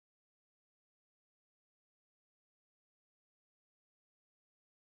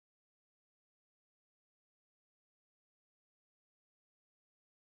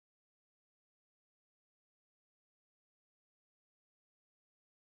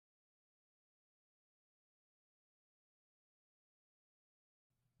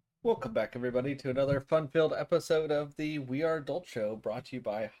Welcome back, everybody, to another fun-filled episode of the We Are Adult Show, brought to you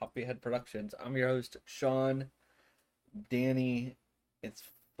by Hoppyhead Productions. I'm your host, Sean. Danny, it's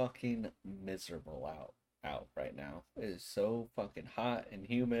fucking miserable out right now. It is so fucking hot and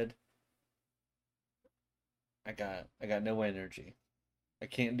humid. I got no energy. I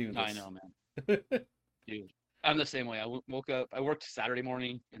can't do I this. know, man. Dude, I'm the same way. Woke up. I worked Saturday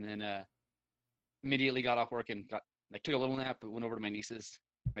morning and then immediately got off work and took a little nap, but went over to my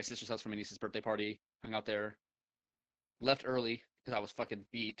sister's house for my niece's birthday party. Hung out there. Left early because I was fucking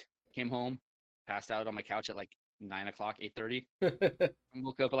beat. Came home, passed out on my couch at like 9 o'clock, 8:30.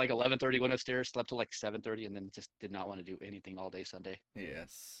 Woke up at like 11:30. Went upstairs, slept till like 7:30, and then just did not want to do anything all day Sunday.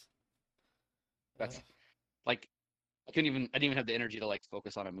 Yes. That's like I didn't even have the energy to like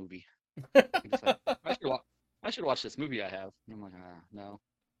focus on a movie. I'm just like Uh, I should watch this movie I have. And I'm like, no.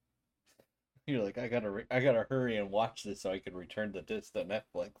 You're like, I gotta hurry and watch this so I can return the disc to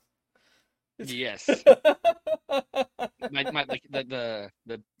Netflix. Yes. My like the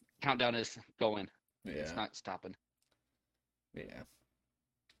countdown is going. It's Yeah, not stopping.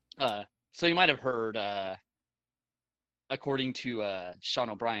 yeah. So you might have heard, according to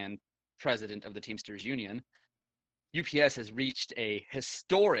Sean O'Brien, president of the Teamsters Union, UPS has reached a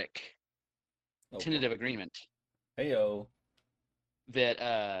historic Oh boy. tentative agreement Heyo.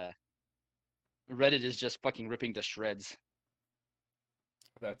 that Reddit is just fucking ripping to shreds.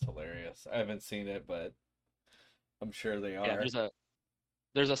 That's hilarious. I haven't seen it, but I'm sure they Yeah, are.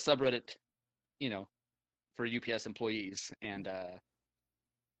 there's a subreddit, you know, for UPS employees, and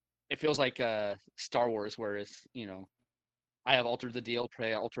it feels like Star Wars, where it's. I have altered the deal,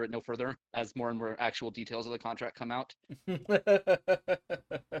 pray I alter it no further, as more and more actual details of the contract come out.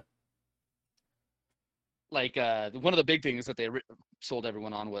 Like one of the big things that they sold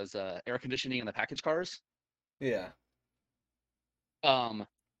everyone on was air conditioning in the package cars. Yeah, Um,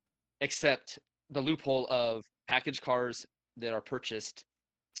 except the loophole of package cars that are purchased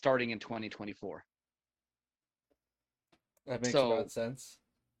starting in 2024. that makes about So sense.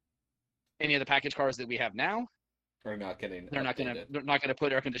 any of the package cars that we have now, Or not getting they're not gonna updated. they're not gonna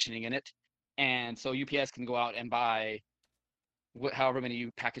put air conditioning in it, and so UPS can go out and buy however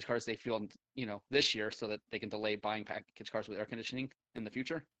many package cars they feel this year, so that they can delay buying package cars with air conditioning in the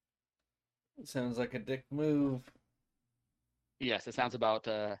future. Sounds like a dick move. Yes, it sounds about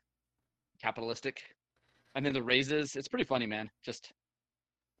capitalistic. And then the raises, it's pretty funny, man. Just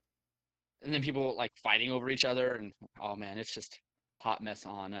and then people like fighting over each other, and oh man, it's just hot mess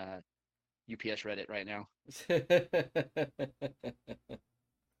on UPS Reddit right now.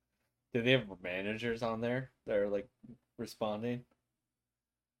 Do they have managers on there that are like responding?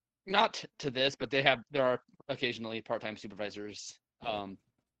 Not to this, but there are occasionally part-time supervisors Yeah.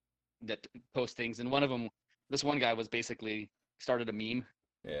 that post things, and one of them, this one guy was basically started a meme.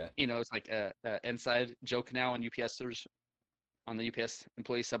 Yeah. It's like a inside joke now on UPSers on the UPS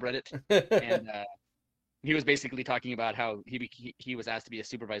employee subreddit, and he was basically talking about how he was asked to be a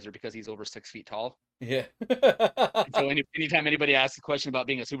supervisor because he's over 6 feet tall. Yeah. And so anytime anybody asks a question about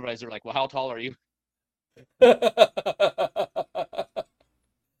being a supervisor, like, well, how tall are you?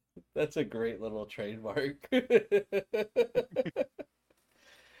 That's a great little trademark.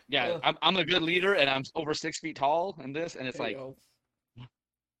 Yeah, Oh, I'm a good leader and I'm over 6 feet tall and this, and it's hey like, yo.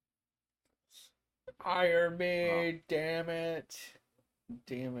 Hire uh, me, damn it.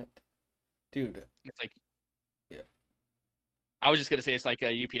 Damn it. Dude. it's like Yeah. I was just gonna say it's like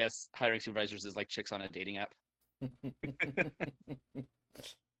UPS hiring supervisors is like chicks on a dating app.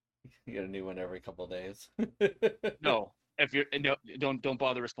 You get a new one every couple days. No, if you're no, don't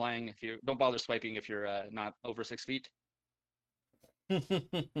bother replying if you don't bother swiping if you're not over 6 feet.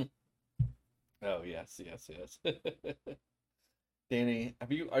 Oh yes, yes, yes. Danny, are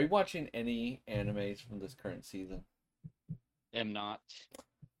you watching any animes from this current season? Am not.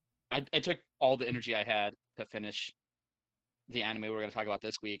 I took all the energy I had to finish the anime we're gonna talk about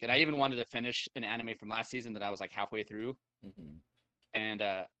this week, and I even wanted to finish an anime from last season that I was like halfway through, Hmm. and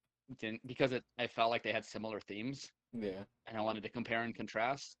didn't because I felt like they had similar themes, Yeah, and I wanted to compare and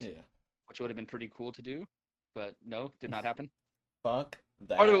contrast, yeah. which would have been pretty cool to do, but no, did not happen. Fuck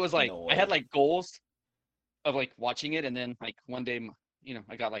Part of it that was like I had noise. like goals of like watching it, and then like one day,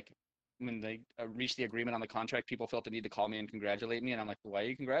 I got like when they reached the agreement on the contract, people felt the need to call me and congratulate me, and I'm like, why are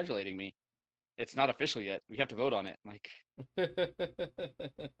you congratulating me? It's not official yet. We have to vote on it. Like,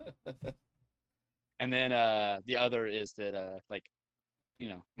 and then the other is that like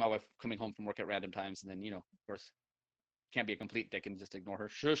my wife coming home from work at random times, and then of course can't be a complete dick and just ignore her.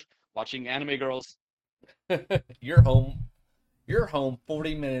 Shush, watching anime girls. You're home. You're home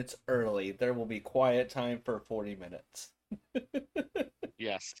 40 minutes early. There will be quiet time for 40 minutes.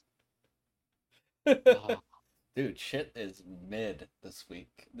 Yes. Oh. Dude, shit is mid this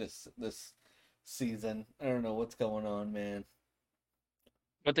week. This season. I don't know what's going on, man.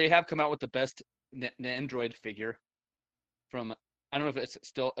 But they have come out with the best Android figure from, I don't know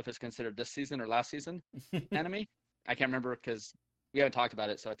if it's considered this season or last season anime. I can't remember because we haven't talked about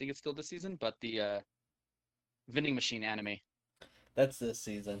it, so I think it's still this season. But the vending machine anime. That's this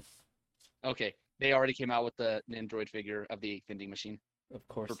season. Okay, they already came out with the Android figure of the vending machine Of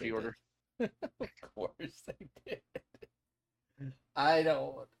course for they did. pre-order. Of course they did. I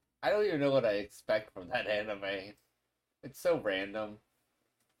don't I don't even know what I expect from that anime. It's so random.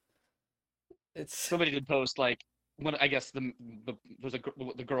 It's Somebody did post like when I guess there's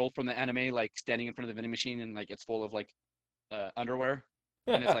the girl from the anime like standing in front of the vending machine and like it's full of like underwear,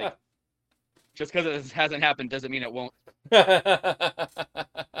 and it's like just because it hasn't happened doesn't mean it won't.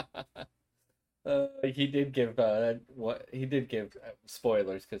 he did give what he did give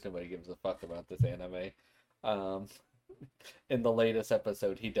spoilers because nobody gives a fuck about this anime. Um, in the latest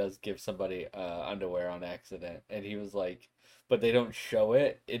episode, he does give somebody underwear on accident, and he was like, but they don't show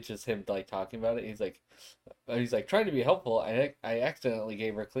it. It's just him like talking about it. He's like trying to be helpful. I accidentally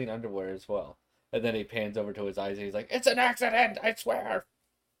gave her clean underwear as well. And then he pans over to his eyes and he's like, "It's an accident, I swear."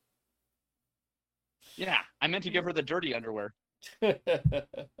 Yeah, I meant to give her the dirty underwear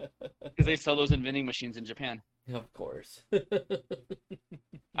because they sell those in vending machines in Japan. Of course.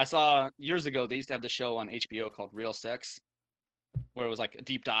 I saw years ago they used to have the show on HBO called Real Sex, where it was like a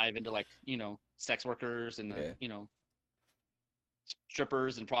deep dive into like sex workers and the Yeah.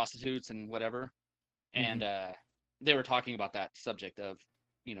 strippers and prostitutes and whatever, Hmm. and they were talking about that subject of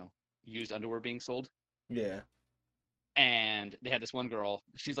you know used underwear being sold, Yeah. and they had this one girl.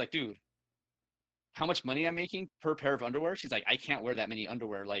 She's like, dude, how much money I'm making per pair of underwear? She's like, I can't wear that many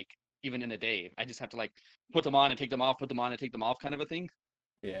underwear like even in a day. I just have to like put them on and take them off, put them on and take them off, kind of a thing.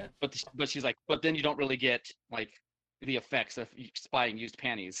 Yeah. But she's like, but then you don't really get like the effects of buying used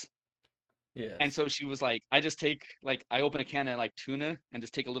panties. And Yes. so she was like, I just take like I open a can of like tuna and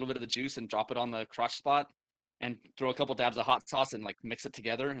just take a little bit of the juice and drop it on the crotch spot and throw a couple dabs of hot sauce and like mix it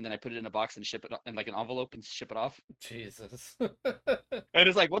together and then I put it in a box and ship it in like an envelope and ship it off. Jesus. And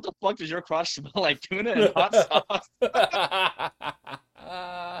it's like, what the fuck does your crotch smell like? Tuna and hot sauce?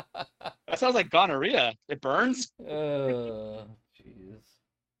 That sounds like gonorrhea. It burns. Oh, jeez.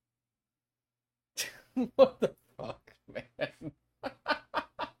 What the fuck, man?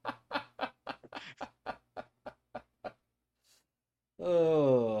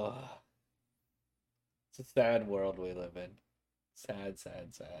 Oh, it's a sad world we live in. Sad,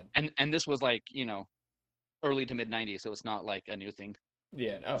 sad, sad. And this was like, early to mid 90s, so it's not like a new thing.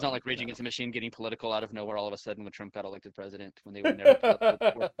 Yeah, It's no, not like Rage no. Against the Machine getting political out of nowhere all of a sudden when Trump got elected president when they were never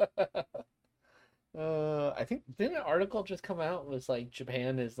political before. I think didn't an article just come out was like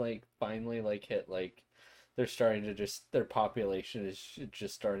Japan is like finally like hit like they're starting to just their population is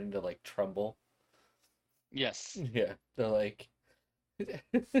just starting to like tremble. Yes. Yeah, they're like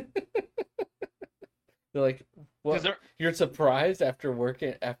they're like Because what? You're surprised after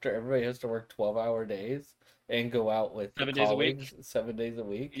working after everybody has to work 12-hour days and go out with your 7 days a week. colleagues 7 days a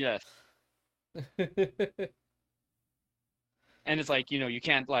week. Yes. And it's like, you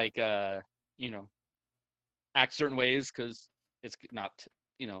can't like you know, act certain ways because it's not,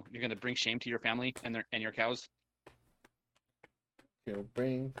 you're gonna bring shame to your family and your cows. You know,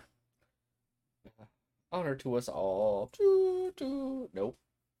 bring honor to us all. Doo, doo. Nope.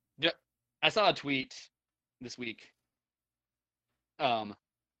 Yeah. I saw a tweet this week. Um,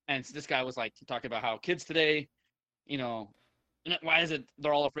 and this guy was like talking about how kids today, you know, why is it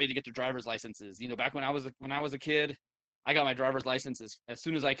they're all afraid to get their driver's licenses? Back when I was a kid, I got my driver's license as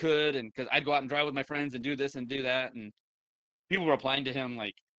soon as I could, and because I'd go out and drive with my friends and do this and do that, and people were applying to him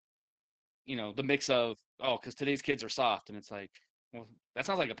like, the mix of because today's kids are soft, and it's like, well, that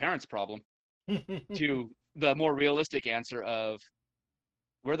sounds like a parent's problem. To the more realistic answer of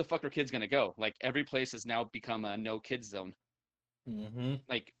where the fuck are kids gonna go? Like every place has now become a no kids zone. Hmm.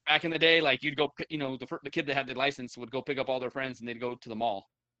 Like back in the day, like you'd go, the kid that had the license would go pick up all their friends and they'd go to the mall.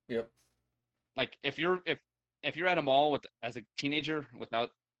 Yep. Like if you're at a mall with as a teenager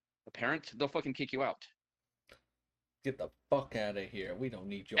without a parent, they'll fucking kick you out. Get the fuck out of here. We don't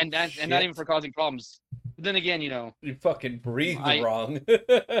need your And not even shit. for causing problems. But then again, You fucking breathed I wrong.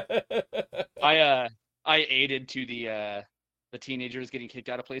 I I aided to the teenagers getting kicked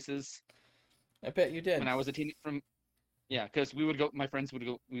out of places I bet you when did. I was a teen from yeah, because my friends would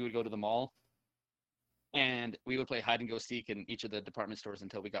go we would go to the mall and we would play hide and go seek in each of the department stores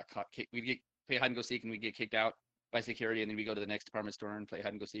until we got caught. We'd play hide and go seek and we'd get kicked out by security, and then we go to the next department store and play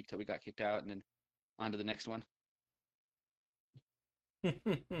hide and go seek till we got kicked out, and then on to the next one.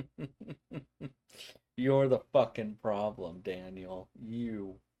 You're the fucking problem, Daniel.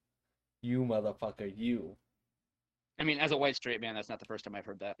 You motherfucker, you. I mean, as a white straight man, that's not the first time I've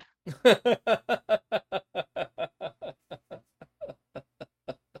heard that.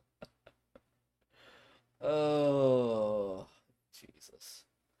 Oh, Jesus.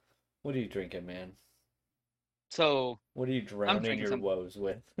 What are you drinking, man? So What are you I'm drowning drinking your woes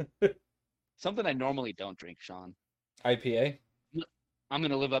with? something I normally don't drink, Sean. IPA? I'm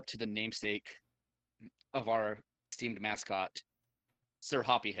gonna live up to the namesake of our esteemed mascot, Sir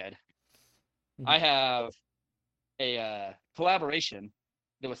Hoppyhead. I have a collaboration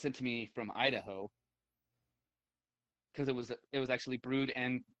that was sent to me from Idaho because it was actually brewed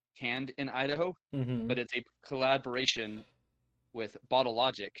and canned in Idaho, Mm-hmm. but it's a collaboration with Bottle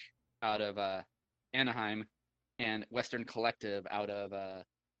Logic out of Anaheim and Western Collective out of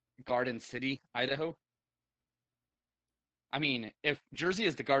Garden City, Idaho. I mean, if Jersey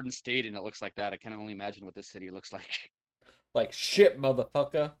is the Garden State and it looks like that, I can only imagine what this city looks like. Like shit,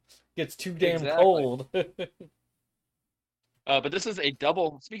 motherfucker. Gets too damn Exactly. cold. But this is a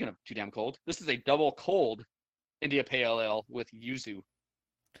double. Speaking of too damn cold, this is a double cold India Pale Ale with yuzu.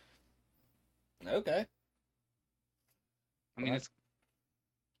 Okay. I mean, Well, it's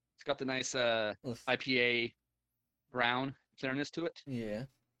got the nice IPA brown clearness to it. yeah.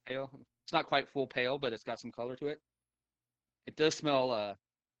 Pale. It's not quite full pale, but it's got some color to it. It does smell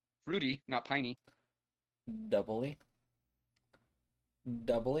fruity, not piney. Doubly.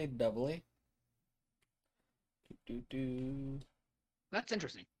 Doubly, doubly. Do, do, That's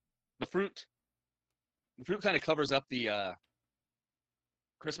interesting. The fruit, the fruit kind of covers up the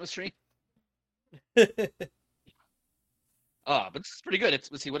Christmas tree. do. But this is pretty good.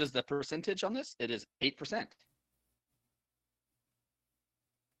 Let's see, what is the percentage on this? It is 8%.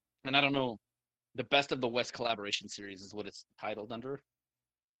 And I don't know, the Best of the West collaboration series is what it's titled under.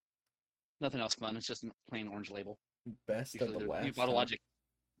 Nothing else fun. It's just a plain orange label. Best of Usually the there'd be West, Bottle huh? Logic.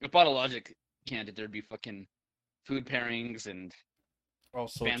 If Bottle Logic canned it, there'd be fucking food pairings and All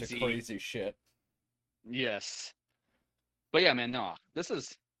sorts of fancy. crazy shit. Yes. But yeah, man, no. This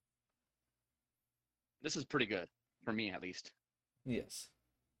is pretty good for me at least. Yes.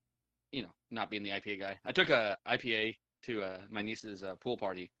 Not being the IPA guy. I took a IPA to my niece's pool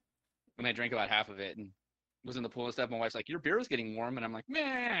party, and I drank about half of it and was in the pool and stuff. My wife's like, "Your beer is getting warm," and I'm like,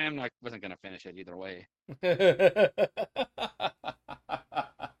 "Man, wasn't gonna finish it either way."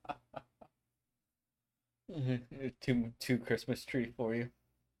 Two Christmas tree for you.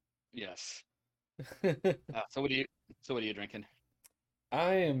 Yes. So what are you drinking?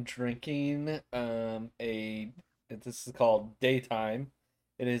 I am drinking a this is called Daytime.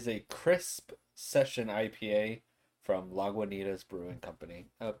 It is a crisp session IPA from Lagunitas Brewing Company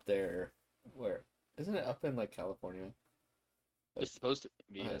up there. Where isn't it up in like California? It's supposed to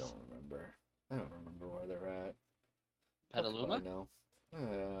be, I yes. don't remember. I don't remember where they're at. Fuck if I Petaluma? know.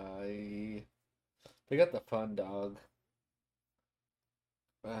 I they got the fun dog.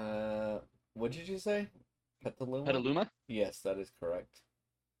 Uh, what did you say? Petaluma? Petaluma? Yes, that is correct.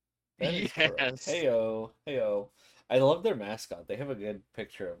 That is correct. Yes. Heyo, heyo. I love their mascot. They have a good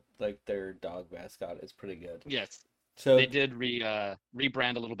picture of like their dog mascot is pretty good. Yes. So They did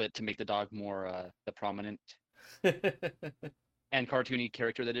rebrand a little bit to make the dog more the prominent and cartoony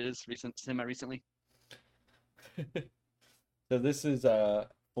character that it is semi recently. so this is 4%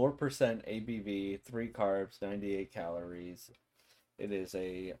 ABV, 3 carbs, 98 calories. It is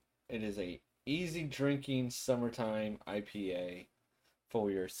a easy drinking summertime IPA for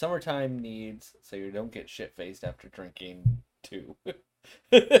your summertime needs, so you don't get shit faced after drinking two.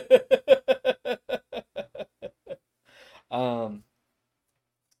 um,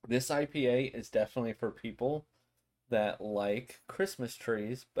 this IPA is definitely for people that like Christmas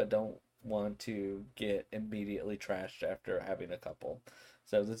trees but don't want to get immediately trashed after having a couple.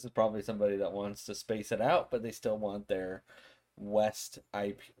 So this is probably somebody that wants to space it out, but they still want their West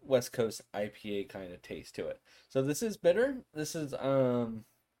Coast IPA kind of taste to it. So this is bitter. This is on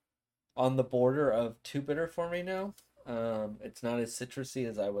the border of too bitter for me now. It's not as citrusy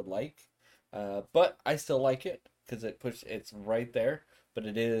as I would like, but I still like it because it's right there. But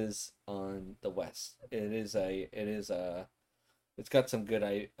it is on the west. It's got some good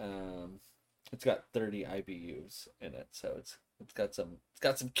it's got 30 IBUs in it, so it's got some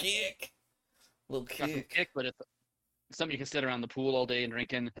kick, little Got some kick. kick, but it's something you can sit around the pool all day and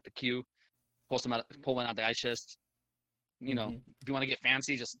drinking at the queue, pull one out the ice chest. Hmm. If you want to get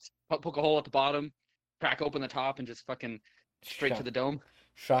fancy, just poke a hole at the bottom, crack open the top, and just fucking straight to Shot, the dome.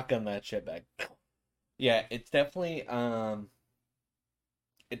 shotgun that shit back. Yeah, it definitely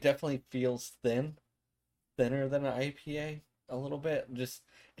feels thinner than an IPA. a little bit. Just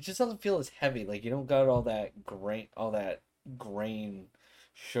it just doesn't feel as heavy. Like you don't got all that grain,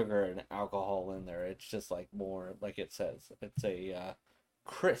 sugar and alcohol in there. It's just like more like it says. It's a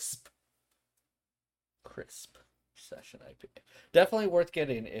crisp, crisp session IPA. Definitely worth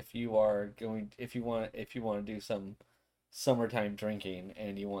getting if you are going if you want to do some summertime drinking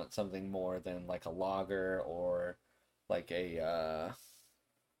and you want something more than like a lager or like a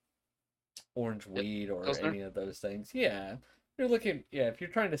orange Yep. weed or Pilsner. any of those things. Yeah. You're looking yeah, if you're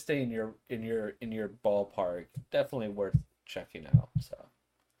trying to stay in your ballpark, definitely worth checking out. So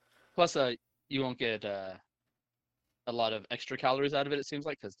Plus, you won't get a lot of extra calories out of it. It seems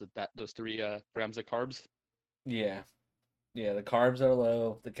like because that those 3 grams of carbs. yeah. Yeah, the carbs are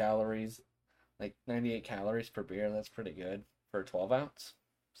low, the calories like 98 calories per beer, that's pretty good for a 12 ounce.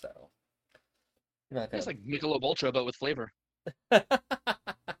 So you're not It's gonna like Michelob Ultra, but with flavor.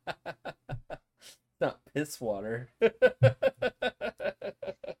 not piss water.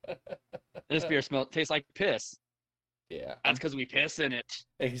 This beer tastes like piss. Yeah, That's because we piss in it.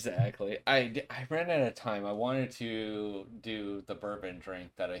 exactly. I ran out of time. I wanted to do the bourbon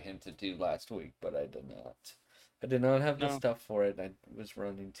drink that I hinted to last week, but I did not. I did not have the No, stuff for it. I was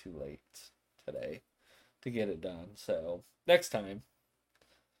running too late today to get it done. So next time,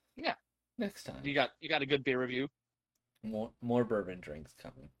 yeah, next time, you got a good beer review. more bourbon drinks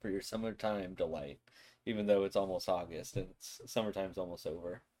coming for your summertime delight. Even though it's almost August and it's summertime's almost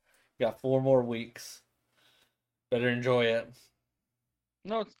over, you got 4 more weeks. Better enjoy it.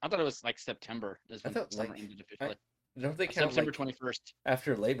 No, I thought it was like September is I when thought summer like ended I officially. don't they count September like 21st.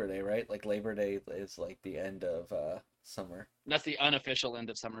 after Labor Day, right? Like Labor Day is like the end of summer. That's the unofficial end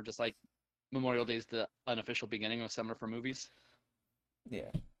of summer, just like Memorial Day is the unofficial beginning of summer for movies.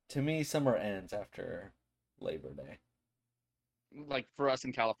 Yeah. To me, summer ends after Labor Day. Like for us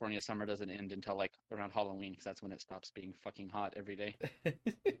in California, summer doesn't end until like around Halloween because that's when it stops being fucking hot every day.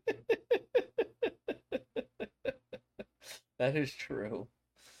 That is true.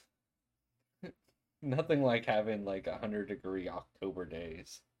 Nothing like having like 100-degree October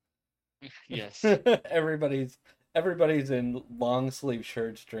days. Yes. everybody's everybody's in long sleeve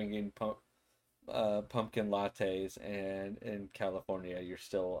shirts drinking pumpkin lattes, and in California you're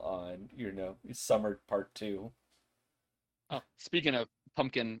still on summer part 2. Oh, speaking of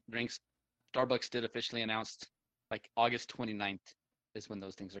pumpkin drinks, Starbucks did officially announce like August 29th is when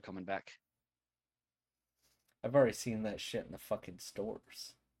those things are coming back. I've already seen that shit in the fucking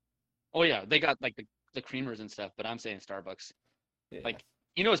stores. Oh yeah, they got like the creamers and stuff, but I'm saying Starbucks. Yeah. Like,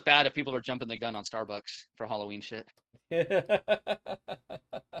 it's bad if people are jumping the gun on Starbucks for Halloween shit.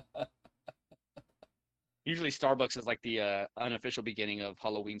 Usually Starbucks is like the unofficial beginning of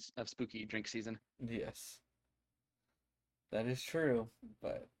of spooky drink season. Yes, that is true,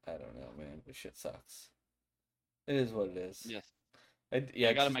 but I don't know, man. This shit sucks. It is what it is. Yes. Yeah,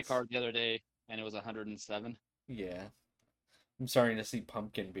 I it's got in my just car the other day and it was 107. yeah. I'm starting to see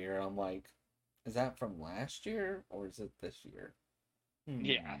pumpkin beer. I'm like, is that from last year or is it this year?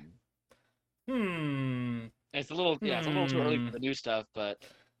 Yeah. Hmm. Hmm. It's a little too early Hmm. for the new stuff, but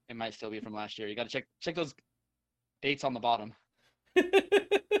it might still be from last year. You got to check those dates on the bottom.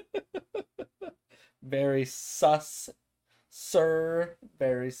 Very sus, sir.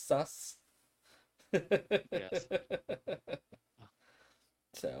 Very sus. Yes.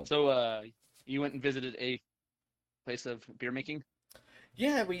 So So you went and visited a place of beer making?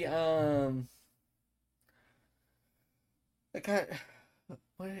 yeah, we I got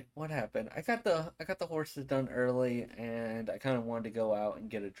what happened? I got the horses done early, and I kind of wanted to go out and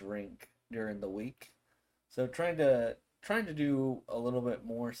get a drink during the week. So trying to do a little bit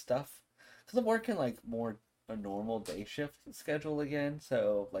more stuff because I'm working like more a normal day shift schedule again.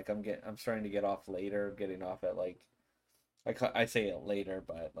 So like I'm starting to get off later, getting off at like I say it later,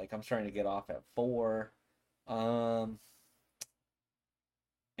 but like I'm starting to get off at 4. Um,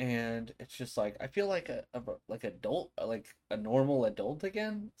 and it's just like I feel like a like adult like a normal adult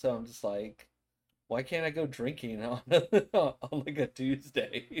again. So I'm just like, why can't I go drinking on on like a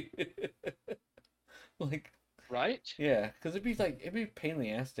Tuesday? Like, Right? yeah, because it'd be a pain in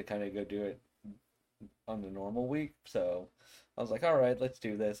the ass to kind of go do it on the normal week. So I was like, all right, let's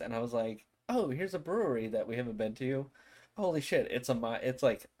do this. And I was like, oh, here's a brewery that we haven't been to. Holy shit, it's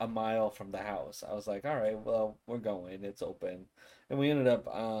like a mile from the house. I was like, all right, well, we're going. It's open. And we ended up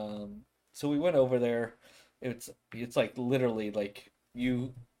so we went over there. It's like literally like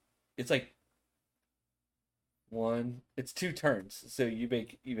it's like it's 2 turns. So you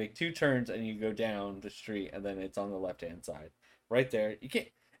make 2 turns and you go down the street and then it's on the left hand side. Right there. You can't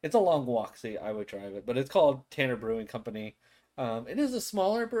it's a long walk, so I would drive it. But it's called Tanner Brewing Company. It is a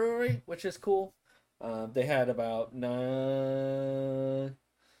smaller brewery, which is cool. They had about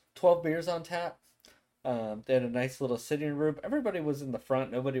 12 beers on tap. They had a nice little sitting room. Everybody was in the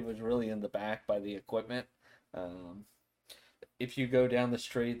front. Nobody was really in the back by the equipment. Um, if you go down the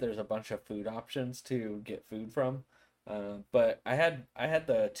street, there's a bunch of food options to get food from. But I had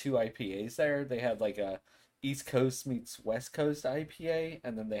the two IPAs there. They had like a East Coast meets West Coast IPA,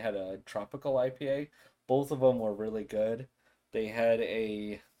 and then they had a tropical IPA. Both of them were really good. They had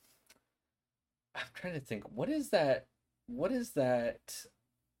a I'm trying to think, what is that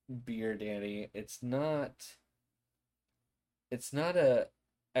beer, Danny? It's not a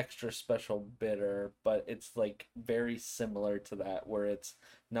extra special bitter, but it's like very similar to that, where it's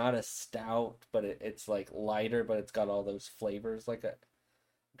not a stout, but it's like lighter, but it's got all those flavors. I'm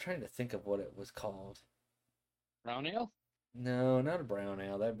trying to think of what it was called. Brown ale? No, not a brown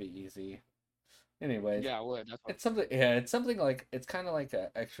ale. That'd be easy. Anyways, Yeah, I would. That's what. it's something. Yeah, it's something like it's kind of like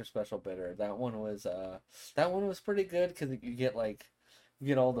a extra special bitter. That one was pretty good because you get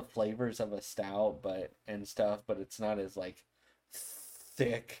all the flavors of a stout, and stuff, but it's not as like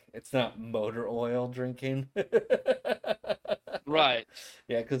thick. It's not motor oil drinking. Right.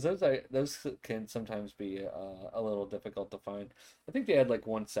 Yeah, because those can sometimes be a little difficult to find. I think they had like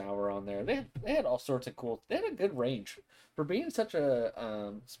one sour on there. They had all sorts of cool. They had a good range for being such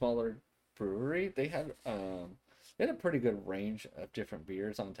a smaller brewery. They had a pretty good range of different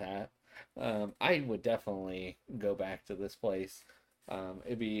beers on tap. I would definitely go back to this place.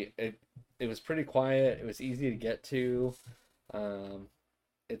 It was pretty quiet. It was easy to get to. Um,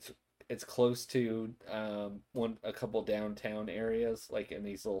 it's it's close to a couple downtown areas, like in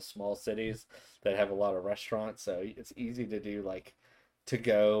these little small cities that have a lot of restaurants. So it's easy to do like to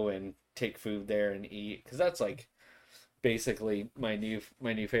go and take food there and eat, because that's like basically my new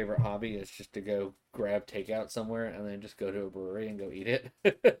favorite hobby is just to go grab takeout somewhere and then just go to a brewery and go eat it.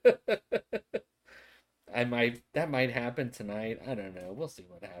 That might happen tonight. I don't know. We'll see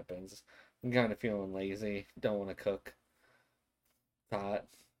what happens. I'm kind of feeling lazy. Don't want to cook. Thought.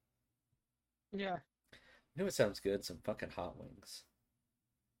 Yeah. You know what sounds good? Some fucking hot wings.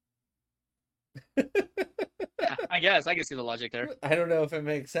 Yeah. I guess I can see the logic there. I don't know if it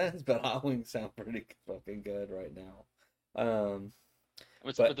makes sense, but hot wings sound pretty fucking good right now.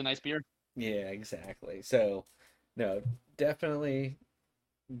 With But a nice beer. yeah, exactly. So, no, definitely,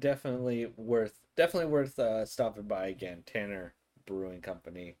 definitely worth stopping by again. Tanner Brewing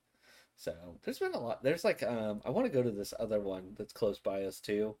Company. So there's been a lot. There's like I want to go to this other one that's close by us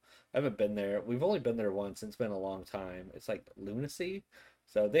too. I haven't been there. We've only been there once. It's been a long time. It's like Lunacy.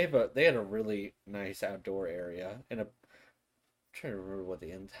 So they had a really nice outdoor area, and I'm trying to remember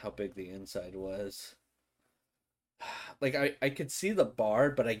how big the inside was. Like I could see the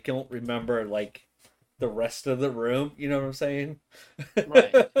bar, but I don't remember like the rest of the room. You know what I'm saying?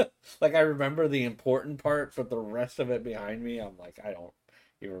 Right. Like I remember the important part, but the rest of it behind me, I'm like, I don't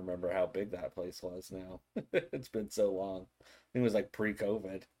even remember how big that place was now. It's been so long. I think it was like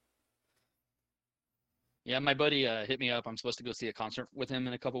pre-COVID. Yeah, my buddy hit me up. I'm supposed to go see a concert with him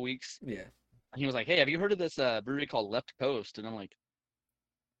in a couple weeks. Yeah. And he was like, "Hey, have you heard of this brewery called Left Coast?" And I'm like,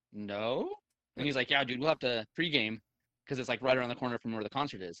 "No." And he's like, "Yeah, dude, we'll have to pregame because it's like right around the corner from where the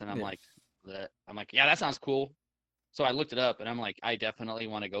concert is." And I'm Yeah. like, "Yeah, that sounds cool." So I looked it up, and I'm like, I definitely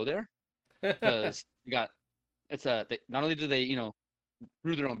want to go there because you got not only do they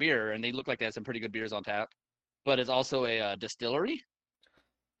brew their own beer, and they look like they have some pretty good beers on tap, but it's also a distillery.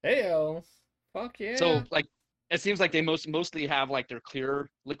 Heyo. Fuck So yeah. like, it seems like they mostly have like their clear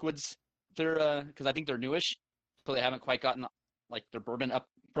liquids. They're because I think they're newish, so they haven't quite gotten like their bourbon up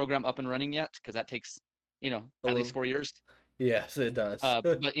program up and running yet, because that takes A at least little. 4 years. Yes, it does.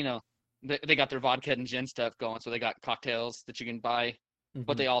 But they got their vodka and gin stuff going, so they got cocktails that you can buy,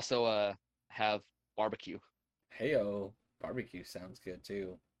 but Hmm. they also have barbecue, Heyo. Barbecue sounds good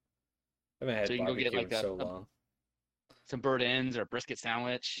too. I haven't so had you can go get barbecue like in so long. some bird ends or a brisket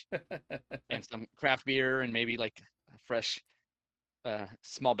sandwich and some craft beer and maybe like a fresh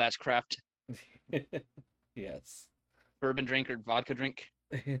small batch craft Yes. bourbon drink or vodka drink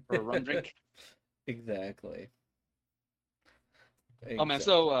or a rum drink. Exactly. Oh man,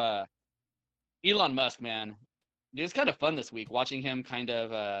 so Exactly. Elon Musk, man, it was kind of fun this week watching him kind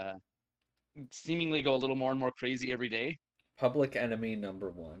of seemingly go a little more and more crazy every day Public enemy number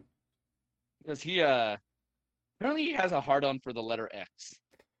one. because he apparently he has a hard on for the letter X.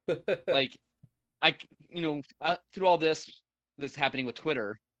 Like I, through all this happening with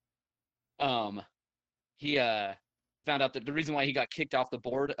Twitter, um, he found out that the reason why he got kicked off the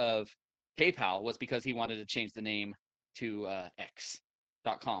board of PayPal was because he wanted to change the name to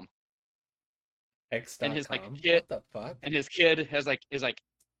X.com. X And dot his com. kid What the fuck? and his kid has like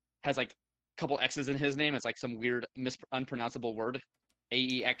couple X's in his name. It's like some weird unpronounceable word,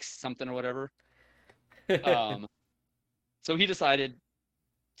 AEX something or whatever. Um, so he decided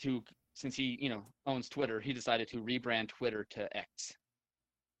to, since he owns Twitter, he decided to rebrand Twitter to X.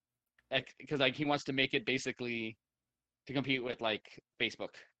 Because like he wants to make it basically to compete with like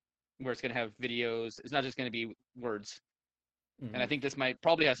Facebook, where it's going to have videos. It's not just going to be words. And I Mhm. think this might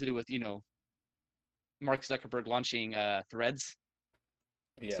probably has to do with Mark Zuckerberg launching Threads.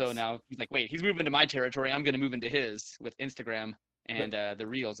 So Yes. now he's like, wait, he's moving to my territory. I'm going to move into his with Instagram and But the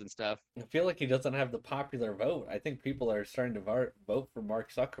Reels and stuff. I feel like he doesn't have the popular vote. I think people are starting to vote for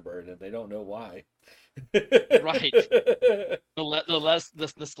Mark Zuckerberg, and they don't know why. Right.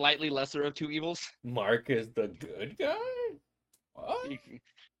 The slightly lesser of two evils. Mark is the good guy. What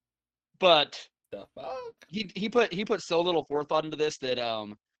But the fuck? he put so little forethought into this that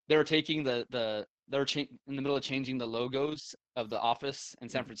they're taking they're in the middle of changing the logos of the office in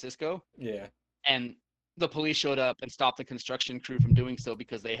San Francisco, Yeah. and the police showed up and stopped the construction crew from doing so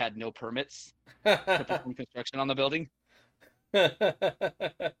because they had no permits to perform construction on the building.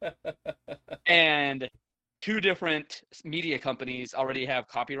 And two different media companies already have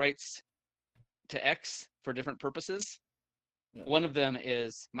copyrights to X for different purposes. One of them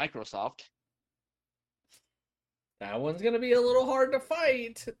is Microsoft. That one's gonna be a little hard to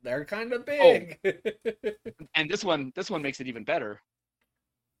fight. They're kind of Oh, big. and this one makes it even better.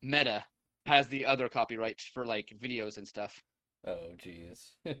 Meta has the other copyright for like videos and stuff, Oh,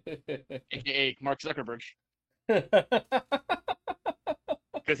 jeez. aka Mark Zuckerberg,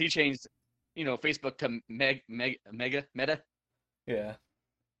 because he changed, Facebook to Mega Meta, Yeah.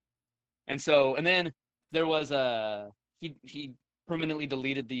 and then there was he permanently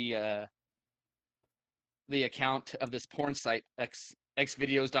deleted the account of this porn site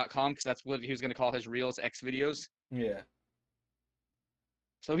xvideos.com because that's what he was going to call his reels, Xvideos. Yeah.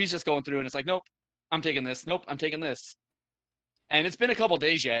 So he's just going through and it's like, nope, I'm taking this. Nope, I'm taking this. And it's been a couple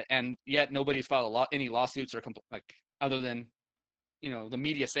days yet, and yet nobody's filed any lawsuits or like other than the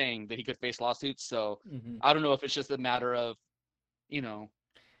media saying that he could face lawsuits. So Hmm. I don't know if it's just a matter of you know,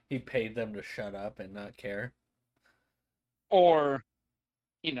 He paid them to shut up and not care. or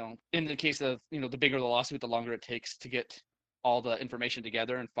in the case of the bigger the lawsuit, the longer it takes to get all the information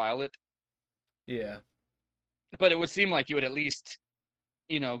together and file it. Yeah. But it would seem like you would at least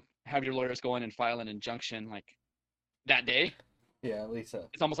have your lawyers go in and file an injunction like that day. Yeah, Lisa.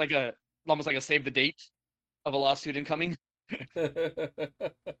 It's almost like a save the date of a lawsuit incoming.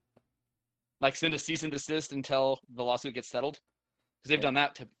 Like send a cease and desist until the lawsuit gets settled. Because they've done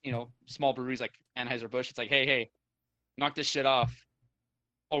that to small breweries like Anheuser-Busch. It's like, hey, knock this shit off,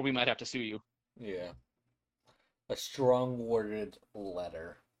 or we might have to sue you. Yeah. A strong worded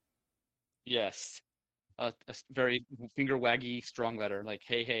letter. Yes, a very finger waggy strong letter, like,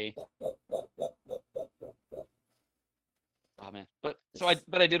 hey. Oh man, but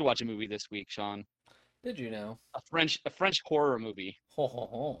I did watch a movie this week, Sean. Did you know? A French horror movie Ho ho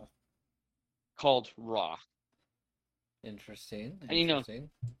ho. called Raw. Interesting. And Interesting.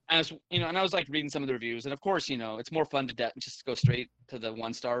 and I was like reading some of the reviews, and of course, it's more fun to just go straight to the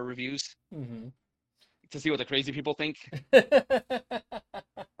 1-star reviews Mm-hmm. to see what the crazy people think.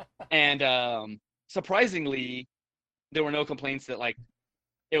 And surprisingly, there were no complaints that like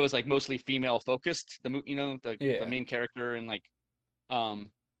it was like mostly female focused. The Yeah. main character, and like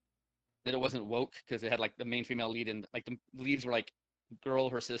um that it wasn't woke because it had like the main female lead, and like the leads were like girl,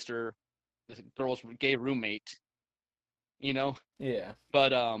 her sister, the girl's gay roommate, you know. Yeah.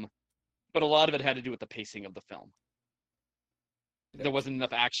 But a lot of it had to do with the pacing of the film. There Gotcha. wasn't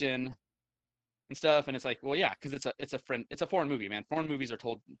enough action and stuff, and it's like, well, yeah, because it's a foreign movie, man. Foreign movies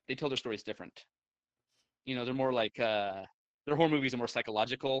they tell their stories different. They're more like their horror movies are more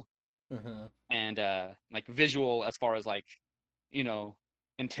psychological Uh-huh. and like visual as far as like you know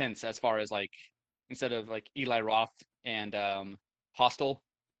intense as far as like instead of like Eli Roth and Hostel,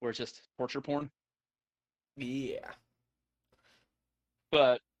 where it's just torture porn. Yeah.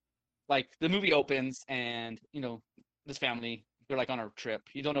 But like the movie opens and this family, they're like on a trip.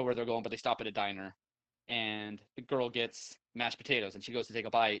 You don't know where they're going, but they stop at a diner, and the girl gets mashed potatoes, and she goes to take a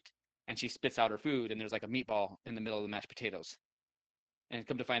bite, and she spits out her food, and there's like a meatball in the middle of the mashed potatoes. And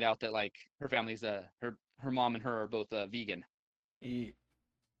come to find out that like her family's her mom and her are both vegan. Yeah.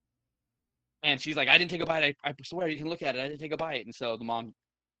 And she's like, I didn't take a bite. I swear you can look at it. I didn't take a bite. And so the mom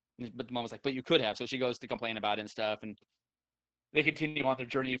was like, but you could have. So she goes to complain about it and stuff. And they continue on their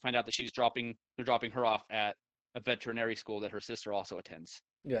journey to find out that they're dropping her off at a veterinary school that her sister also attends.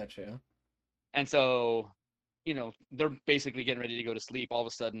 Gotcha. And so, they're basically getting ready to go to sleep. All of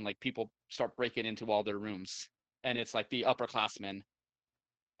a sudden, like people start breaking into all their rooms. And it's like the upperclassmen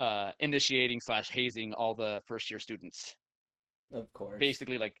initiating slash hazing all the first year students. Of course.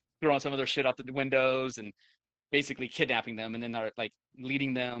 Basically, like throwing some of their shit out the windows and basically kidnapping them, and then are like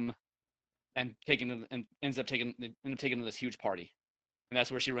leading them and taking them, and ends up taking them to this huge party. And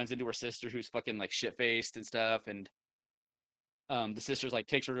that's where she runs into her sister, who's fucking like shit faced and stuff. And the sister's like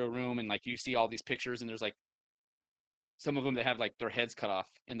takes her to a room, and like you see all these pictures, and there's like some of them that have like their heads cut off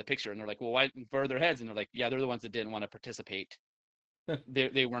in the picture, and they're like, well, where are their heads? And they're like, yeah, they're the ones that didn't want to participate.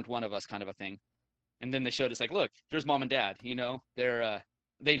 They weren't one of us, kind of a thing. And then they showed us like, look, there's mom and dad. They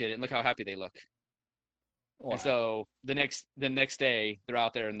did it. And look how happy they look. And Wow. so the next day they're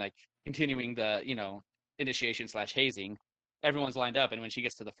out there and like continuing the initiation slash hazing. Everyone's lined up, and when she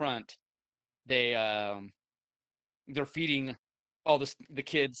gets to the front, they they're feeding the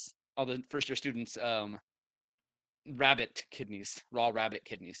kids, all the first year students, rabbit kidneys, raw rabbit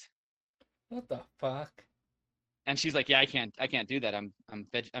kidneys. What the fuck? And she's like, yeah, I can't do that. I'm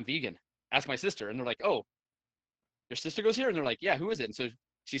vegan. Ask my sister. And they're like, oh, your sister goes here? And they're like, yeah, who is it? And so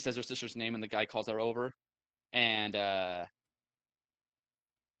she says her sister's name, and the guy calls her over, and the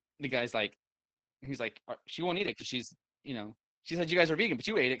guy's like, he's like, she won't eat it because she said you guys are vegan, but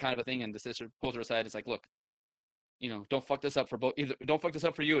you ate it, kind of a thing. And the sister pulls her aside. It's like, look, don't fuck this up for both. Either don't fuck this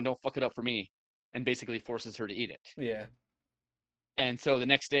up for you, and don't fuck it up for me, and basically forces her to eat it. Yeah. And so the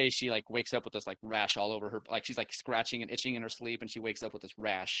next day, she like wakes up with this like rash all over her, like she's like scratching and itching in her sleep, and she wakes up with this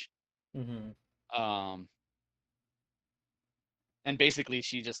rash. Mm-hmm. Um, and basically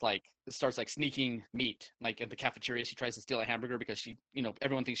she just like starts like sneaking meat, like at the cafeteria. She tries to steal a hamburger because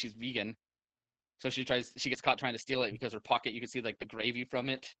everyone thinks she's vegan. So she gets caught trying to steal it because her pocket, you can see like the gravy from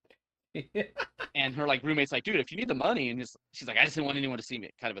it. And her like roommate's like, dude, if you need the money, and she's like, I just didn't want anyone to see me,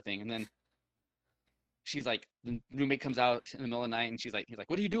 kind of a thing. And then she's like, the roommate comes out in the middle of the night, and he's like,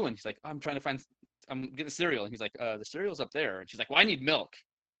 what are you doing? She's like, I'm getting cereal. And he's like, the cereal's up there. And she's like, well, I need milk.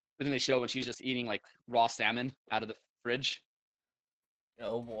 But then they show when she's just eating like raw salmon out of the fridge.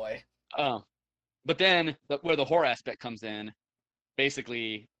 Oh boy. Um, but then where the horror aspect comes in,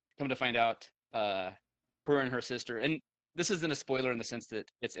 basically, come to find out, her and her sister, and this isn't a spoiler in the sense that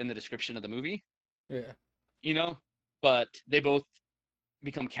it's in the description of the movie, Yeah. you know, but they both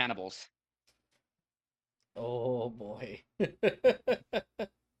become cannibals. Oh boy.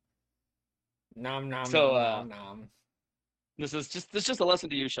 Nom nom So nom nom nom. this is just a lesson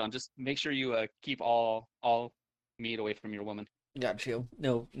to you, Sean. Just make sure you keep all meat away from your woman. Got you.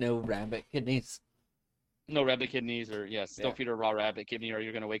 No rabbit kidneys. No rabbit kidneys, or yes, Yeah. don't feed her raw rabbit kidney, or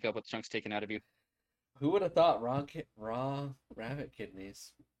you're gonna wake up with chunks taken out of you. Who would have thought raw rabbit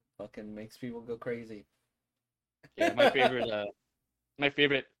kidneys fucking makes people go crazy? Yeah, my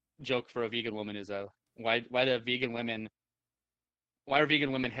favorite joke for a vegan woman is why are vegan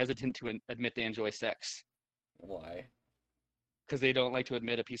women hesitant to admit they enjoy sex? Why? Because they don't like to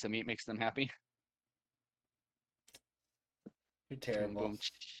admit a piece of meat makes them happy. You're Boom, terrible. boom.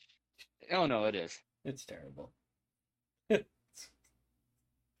 Oh no, it is. It's terrible.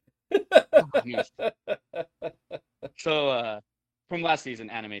 Oh, yes. So, from last season,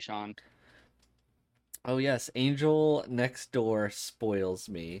 anime, Sean. Oh yes, Angel Next Door spoils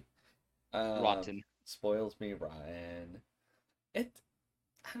me. Rotten. Spoils me rotten. It,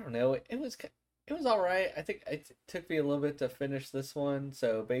 I don't know. It was all right. I think it took me a little bit to finish this one.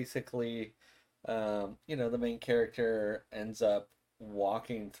 So basically, the main character ends up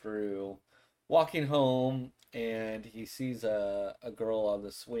walking home, and he sees a girl on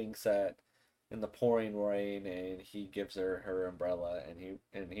the swing set in the pouring rain, and he gives her umbrella, and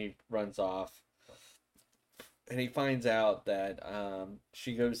he runs off, and he finds out that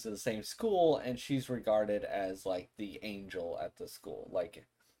she goes to the same school, and she's regarded as like the angel at the school. Like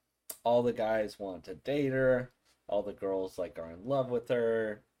all the guys want to date her, all the girls like are in love with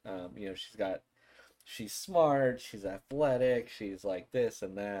her. She's smart, she's athletic, she's like this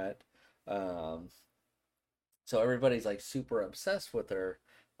and that. Um, so everybody's like super obsessed with her.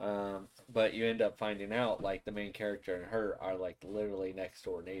 But you end up finding out like the main character and her are like literally next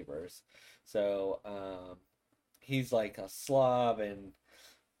door neighbors. So he's like a Slav, and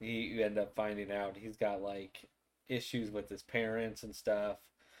you end up finding out he's got like issues with his parents and stuff.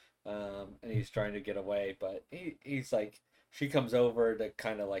 And he's trying to get away, but he's like, she comes over to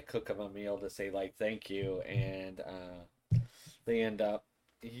kind of like cook him a meal to say like thank you, and they end up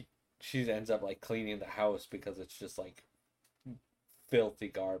she ends up like cleaning the house because it's just like filthy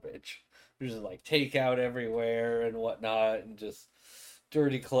garbage. There's just like takeout everywhere and whatnot, and just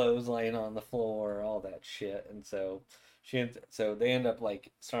dirty clothes laying on the floor, all that shit. And so they end up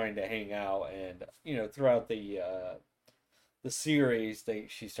like starting to hang out, and throughout the series, they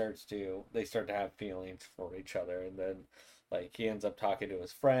start to have feelings for each other, and then like he ends up talking to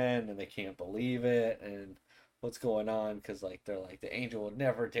his friend and they can't believe it and what's going on because like they're like the angel would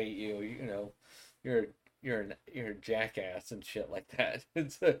never date you, you know, you're you're a jackass and shit like that.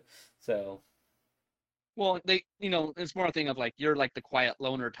 So Well, it's more a thing of like you're like the quiet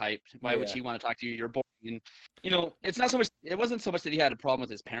loner type. Why would yeah, she want to talk to you? You're boring. And it's not so much. It wasn't so much that he had a problem with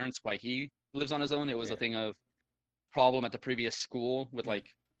his parents, why he lives on his own. It was a yeah, thing of problem at the previous school with like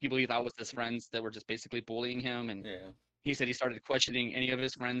people he thought was his friends that were just basically bullying him. And yeah, he said he started questioning any of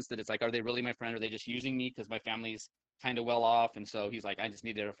his friends that it's like, are they really my friend? Or are they just using me because my family's kind of well off? And so he's like, I just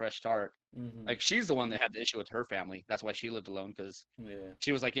needed a fresh start. mm-hmm, Like she's the one that had the issue with her family. That's why she lived alone because yeah,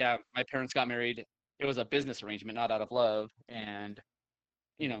 she was like, yeah, my parents got married. It was a business arrangement, not out of love. And,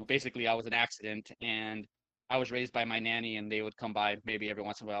 basically I was an accident and I was raised by my nanny and they would come by maybe every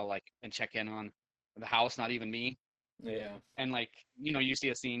once in a while, like, and check in on the house, not even me. yeah, And like, you see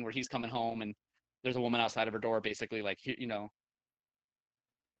a scene where he's coming home and there's a woman outside of her door, basically like,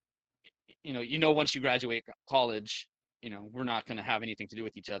 once you graduate college, we're not going to have anything to do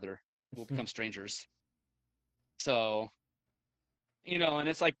with each other. We'll become strangers. So, and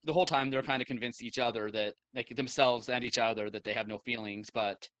it's like the whole time they're kind of convinced each other that like themselves and each other that they have no feelings,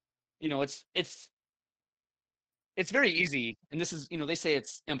 but it's very easy. And this is, they say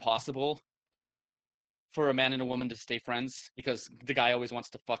it's impossible for a man and a woman to stay friends because the guy always wants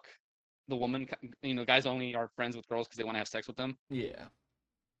to fuck the woman. Guys only are friends with girls because they want to have sex with them, yeah,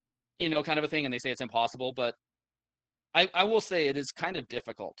 kind of a thing. And they say it's impossible, but I will say it is kind of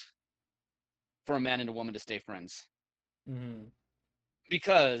difficult for a man and a woman to stay friends mm-hmm,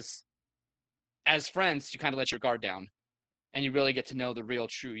 because as friends, you kind of let your guard down and you really get to know the real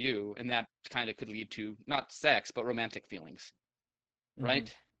true you. And that kind of could lead to not sex, but romantic feelings, mm-hmm,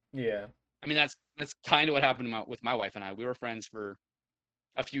 right? yeah, I mean, that's kind of what happened with my wife and I. We were friends for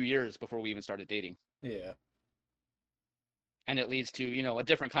a few years before we even started dating. yeah, And it leads to, a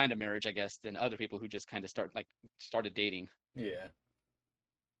different kind of marriage, I guess, than other people who just kind of started dating. yeah,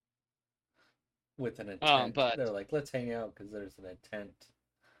 with an intent. But They're like, let's hang out because there's an intent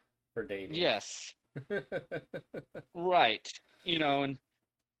for dating. yes, right. And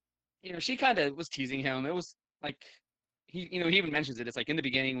she kind of was teasing him. It was like he even mentions it. It's like in the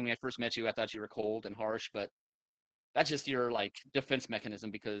beginning when I first met you, I thought you were cold and harsh, but that's just your like defense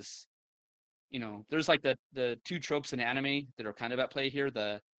mechanism because there's like the two tropes in anime that are kind of at play here.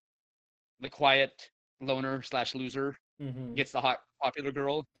 The quiet loner slash loser Mm-hmm. gets the hot popular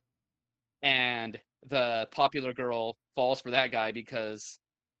girl, and the popular girl falls for that guy because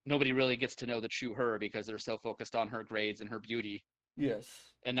nobody really gets to know the true her because they're so focused on her grades and her beauty Yes.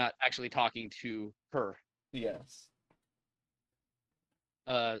 and not actually talking to her. Yes.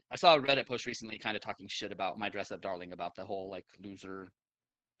 I saw a Reddit post recently kind of talking shit about My Dress Up Darling about the whole like loser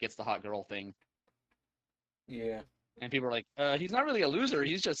gets the hot girl thing. Yeah. And people are like, he's not really a loser,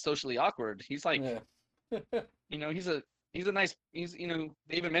 he's just socially awkward. He's like, Yeah. he's a nice they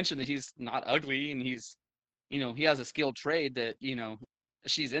even mentioned that he's not ugly and he's he has a skilled trade that,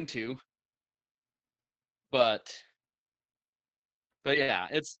 she's into. But yeah,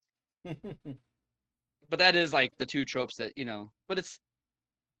 but that is like the two tropes that, but it's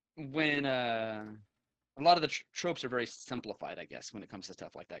when a lot of the tropes are very simplified, I guess, when it comes to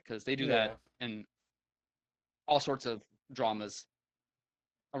stuff like that, because they do that Yeah. in all sorts of dramas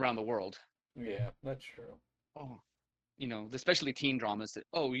around the world. Yeah. That's true. Oh, especially teen dramas that,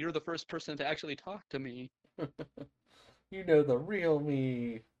 oh, you're the first person to actually talk to me. You know the real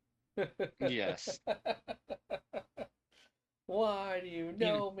me. Yes. Why do you You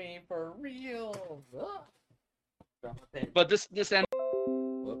know, know me for real? Ugh. Drop my pen. but this end,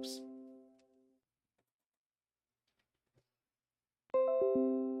 Whoops.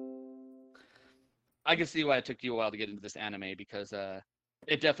 I can see why it took you a while to get into this anime because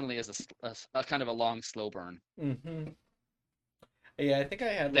it definitely is a kind of a long, slow burn. Mm-hmm. Yeah,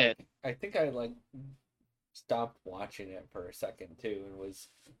 That I think I like stopped watching it for a second too, and was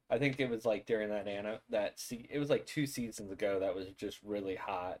I think it was like during it was like 2 seasons ago that was just really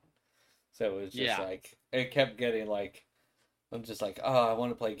hot. So it was just Yeah. like it kept getting like I'm just like, oh, I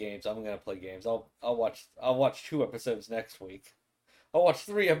want to play games. I'm gonna play games. I'll watch 2 episodes next week. I'll watch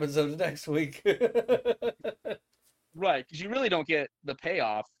 3 episodes next week. Right, because you really don't get the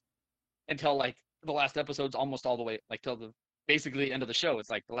payoff until like the last episode's almost all the way like till the basically the end of the show. It's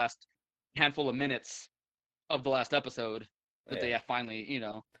like the last handful of minutes of the last episode that they Yeah. have finally,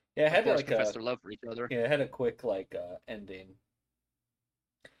 Yeah, it of had course, like confess a their love for each other. yeah, it had a quick like ending.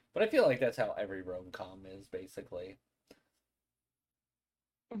 But I feel like that's how every rom-com is basically.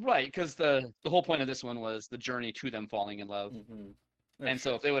 Right, because the whole point of this one was the journey to them falling in love. Mm-hmm. And That's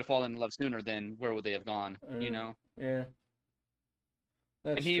so true. if they would have fallen in love sooner, then where would they have gone? Yeah.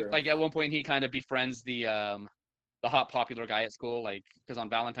 And That's he true. like at one point he kind of befriends the hot popular guy at school, like because on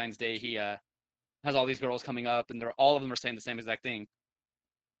Valentine's Day he has all these girls coming up, and they're all of them are saying the same exact thing.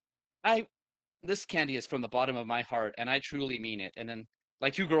 I This candy is from the bottom of my heart, and I truly mean it. And then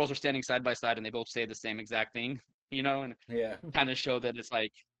like two girls are standing side by side, and they both say the same exact thing, and Yeah. kind of show that it's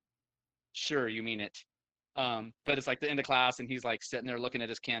like, sure, you mean it. But it's like the end of class, and he's like sitting there looking at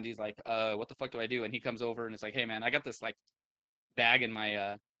his candy. He's like, what the fuck do I do? And he comes over and it's like, hey man, I got this like bag in my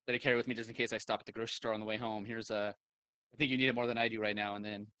that I carry with me just in case I stop at the grocery store on the way home. Here's I think you need it more than I do right now. And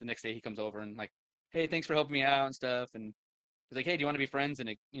then the next day he comes over and like, hey, thanks for helping me out and stuff. And he's like, hey, do you want to be friends?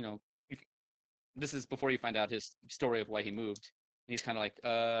 And this is before you find out his story of why he moved. And he's kind of like,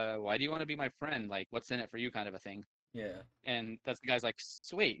 why do you want to be my friend? Like, what's in it for you, kind of a thing. Yeah. And that's the guy's like,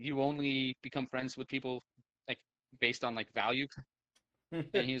 so wait, you only become friends with people like based on like value? And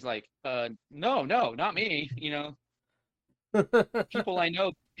he's like, no, no, not me. People I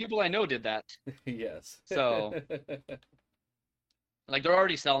know did that. Yes. So like they're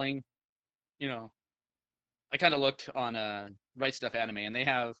already selling, you know, I kind of looked on Right Stuff Anime, and they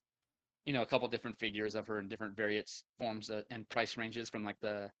have a couple different figures of her in different various forms and price ranges, from like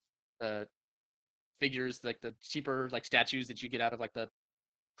the figures like the cheaper like statues that you get out of like the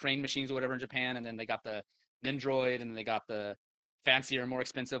crane machines or whatever in Japan, and then they got the Nindroid, and then they got the fancier, more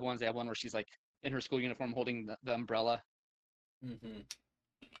expensive ones. They have one where she's like in her school uniform holding the umbrella. Hmm.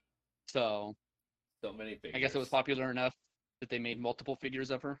 So So many I guess it was figures. popular enough that they made multiple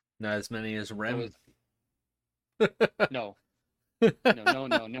figures of her. Not as many as It Rem. was no, no, no,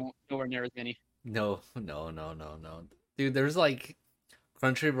 no, no, nowhere near as many. No, no, no, no, no. Dude, there's like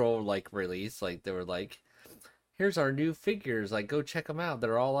Crunchyroll like release, like they were like, here's our new figures, like go check them out.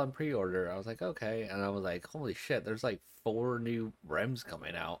 They're all on pre-order. I was like, okay, and I was like, holy shit, there's like 4 new Rems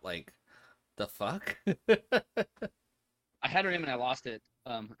coming out. Like, the fuck? I had her name and I lost it.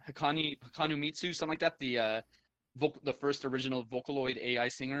 Hikanu Mitsu, something like that. The first original Vocaloid AI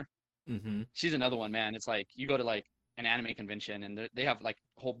singer. Mm-hmm. She's another one, man. It's like you go to like an anime convention and they have like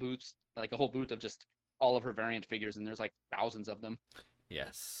whole booths, like a whole booth of just all of her variant figures, and there's like thousands of them.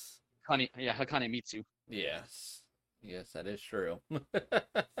 Yes. Hakane Mitsu. Yes. Yes, that is true.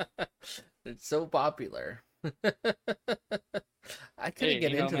 It's so popular. I couldn't Hey,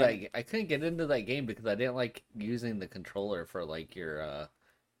 get into man. that. I couldn't get into that game because I didn't like using the controller for like your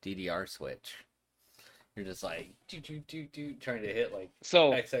DDR switch. You're just like do trying to hit like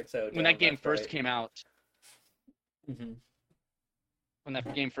So XXO when down that game left first right. came out, Hmm.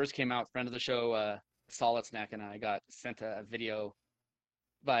 friend of the show, Solid Snack, and I got sent a video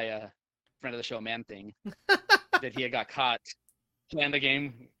by a friend of the show, Man Thing, that he had got caught playing the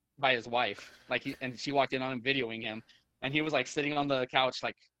game by his wife. And she walked in on him videoing him, and he was like sitting on the couch,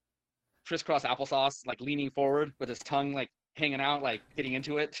 like crisscross applesauce, like leaning forward with his tongue like hanging out, like getting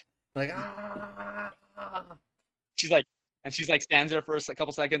into it. Like ah. She's like, and she's like stands there for a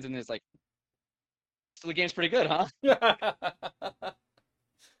couple seconds, and is like, "So the game's pretty good, huh?"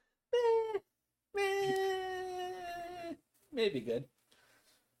 Maybe good.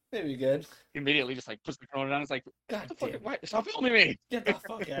 Maybe good. He immediately just like puts the corona down. It's like, "What God the fuck? damn it. Why? Stop filming me!" Get the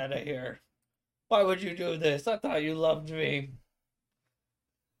fuck out of here. Why would you do this? I thought you loved me.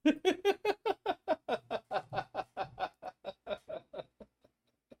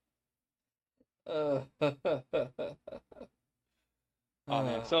 uh, Oh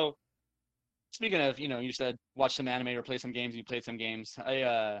man. So speaking of, you said watch some anime or play some games. You played some games. When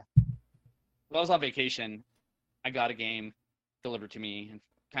I was on vacation, I got a game delivered to me and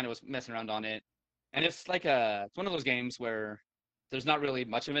kind of was messing around on it. And it's one of those games where there's not really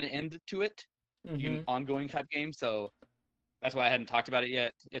much of an end to it, an hmm. ongoing type game. So that's why I hadn't talked about it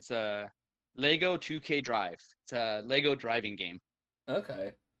yet. It's a Lego 2K Drive. It's a Lego driving game.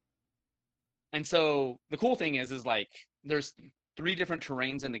 Okay. And so the cool thing is like there's three different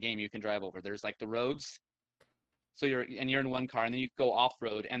terrains in the game you can drive over. There's like the roads. So you're in one car, and then you go off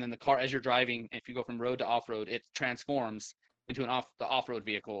road, and then the car, as you're driving, if you go from road to off road, it transforms into the off road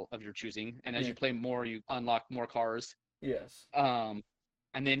vehicle of your choosing. And as Yeah. you play more, you unlock more cars. Yes. Um,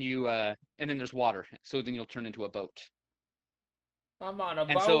 and then there's water, so then you'll turn into a boat. I'm on a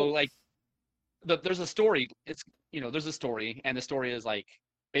And so boat. like there's a story. There's a story, and the story is like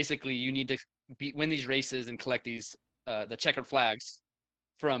basically you need to win these races and collect these the checkered flags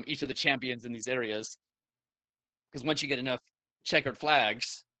from each of the champions in these areas. Because once you get enough checkered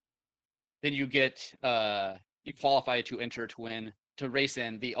flags, then you qualify to enter to win to race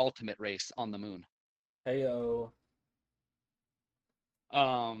in the ultimate race on the moon. Heyo.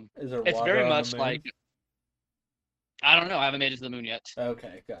 Um, Is there it's water very on the much like moon? I don't know. I haven't made it to the moon yet.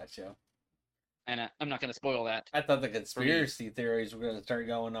 Okay, gotcha. and I'm not going to spoil that I thought the for you. conspiracy theories were gonna start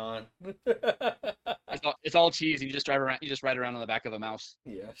going on. It's all cheese. You just drive around. You just ride around on the back of a mouse.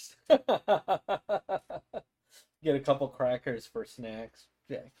 Yes. Get a couple crackers for snacks.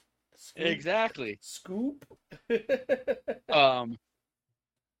 Yeah. Scoop. Exactly. Scoop. Um,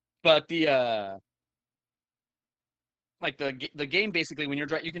 but the like the game basically when you're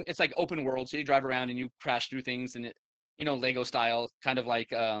driving, you can it's like open world, so you drive around and you crash through things and Lego style, kind of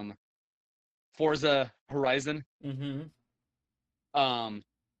like Forza Horizon. Mm-hmm. Um,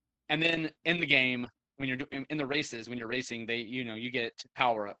 and then in the game when you're doing in the races when you're racing, you get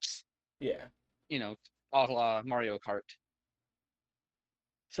power ups. Yeah. You know, a la Mario Kart.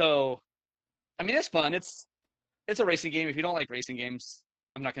 So I mean, it's fun. It's a racing game. If you don't like racing games,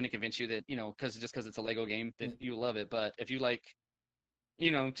 I'm not going to convince you that because it's a Lego game that you love it. But if you like,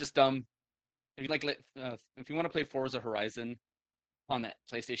 just if you like, if you want to play Forza Horizon on that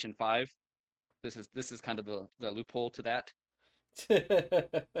PlayStation 5, this is kind of the loophole to that.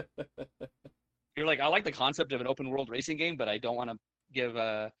 You're like, I like the concept of an open world racing game, but I don't want to give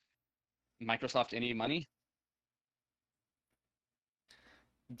Microsoft any money.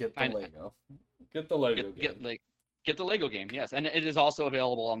 Get the I Lego. Get the Lego get game. get the Lego game, yes, and it is also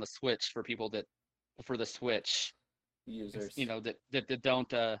available on the Switch for people that for the Switch. Users. That don't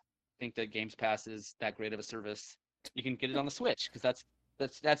think that Games Pass is that great of a service. You can get it on the Switch because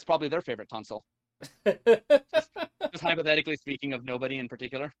that's probably their favorite console. Just, just hypothetically speaking of nobody in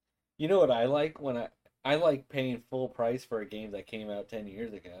particular. You know what I like when I like paying full price for a game that came out 10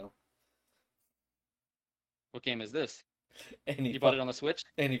 years ago. What game is this? Any You bought fuck it on the Switch?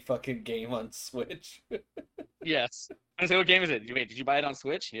 any fucking game on Switch. Yes. I say, what game is it? Wait, did you buy it on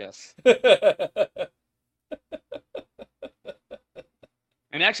Switch? Yes.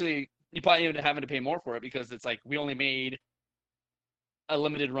 And actually, you probably end up having to pay more for it because it's like we only made a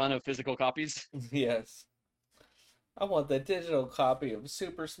limited run of physical copies. Yes. I want the digital copy of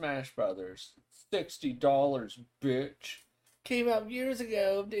Super Smash Brothers. $60, bitch. Came out years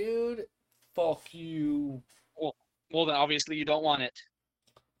ago, dude. Fuck you. Well, well, then obviously you don't want it.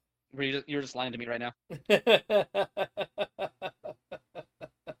 You're just lying to me right now.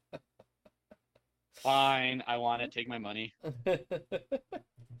 Fine, I want it. Take my money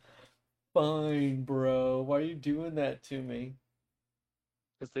Fine, bro. Why are you doing that to me?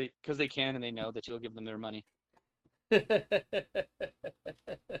 because they can and they know that you'll give them their money.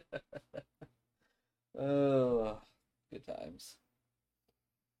 Oh, good times.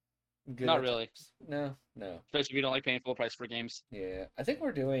 Good Not really, times. No, no. especially if you don't like paying full price for games. Yeah, I think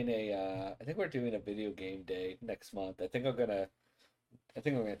we're doing a video game day next month. I think I'm gonna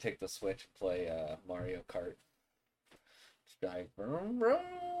take the Switch and play Mario Kart. Just be like, vroom,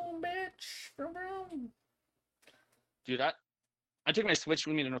 vroom, bitch, vroom, vroom. Dude, I took my Switch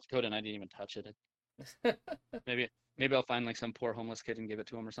with me to North Dakota and I didn't even touch it. Maybe maybe I'll find like some poor homeless kid and give it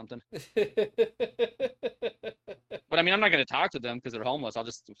to him or something. But I mean, I'm not gonna talk to them because they're homeless. I'll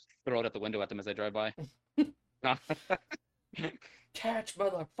just throw it at the window at them as I drive by. No. Catch,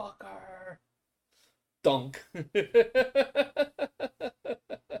 motherfucker! Dunk.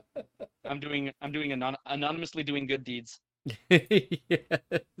 I'm doing anonymously doing good deeds.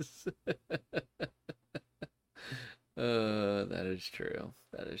 Yes. That is true.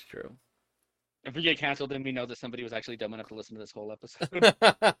 That is true. If we get canceled, then we know that somebody was actually dumb enough to listen to this whole episode.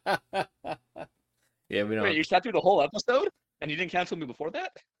 Yeah, we Wait, don't. you sat through the whole episode and you didn't cancel me before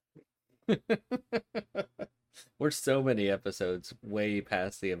that? We're so many episodes way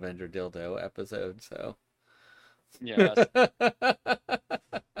past the Avenger Dildo episode, so. Yes.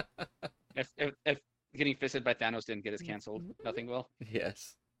 If getting fisted by Thanos didn't get us canceled, nothing will.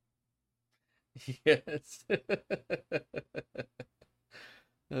 Yes. Yes.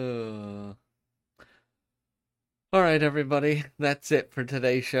 Oh. All right, everybody. That's it for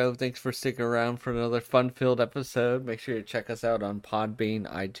today's show. Thanks for sticking around for another fun-filled episode. Make sure you check us out on Podbean,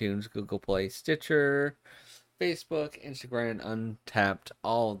 iTunes, Google Play, Stitcher, Facebook, Instagram, Untapped,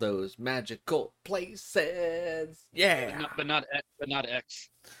 all those magical places. Yeah. But not X.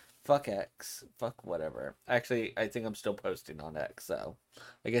 Fuck X. Fuck whatever. Actually, I think I'm still posting on X, so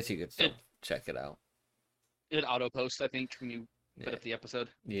I guess you could still check it out. It auto posts, I think, when you put Yeah. up the episode.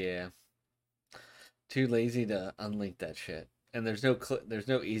 Yeah. Too lazy to unlink that shit. And there's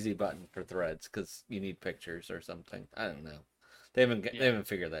no easy button for threads because you need pictures or something. I don't know. They haven't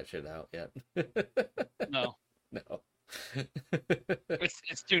figured that shit out yet. No. No.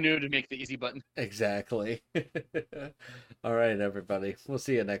 It's too new to make the easy button. Exactly. All right, everybody. We'll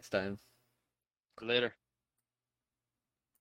see you next time. Later.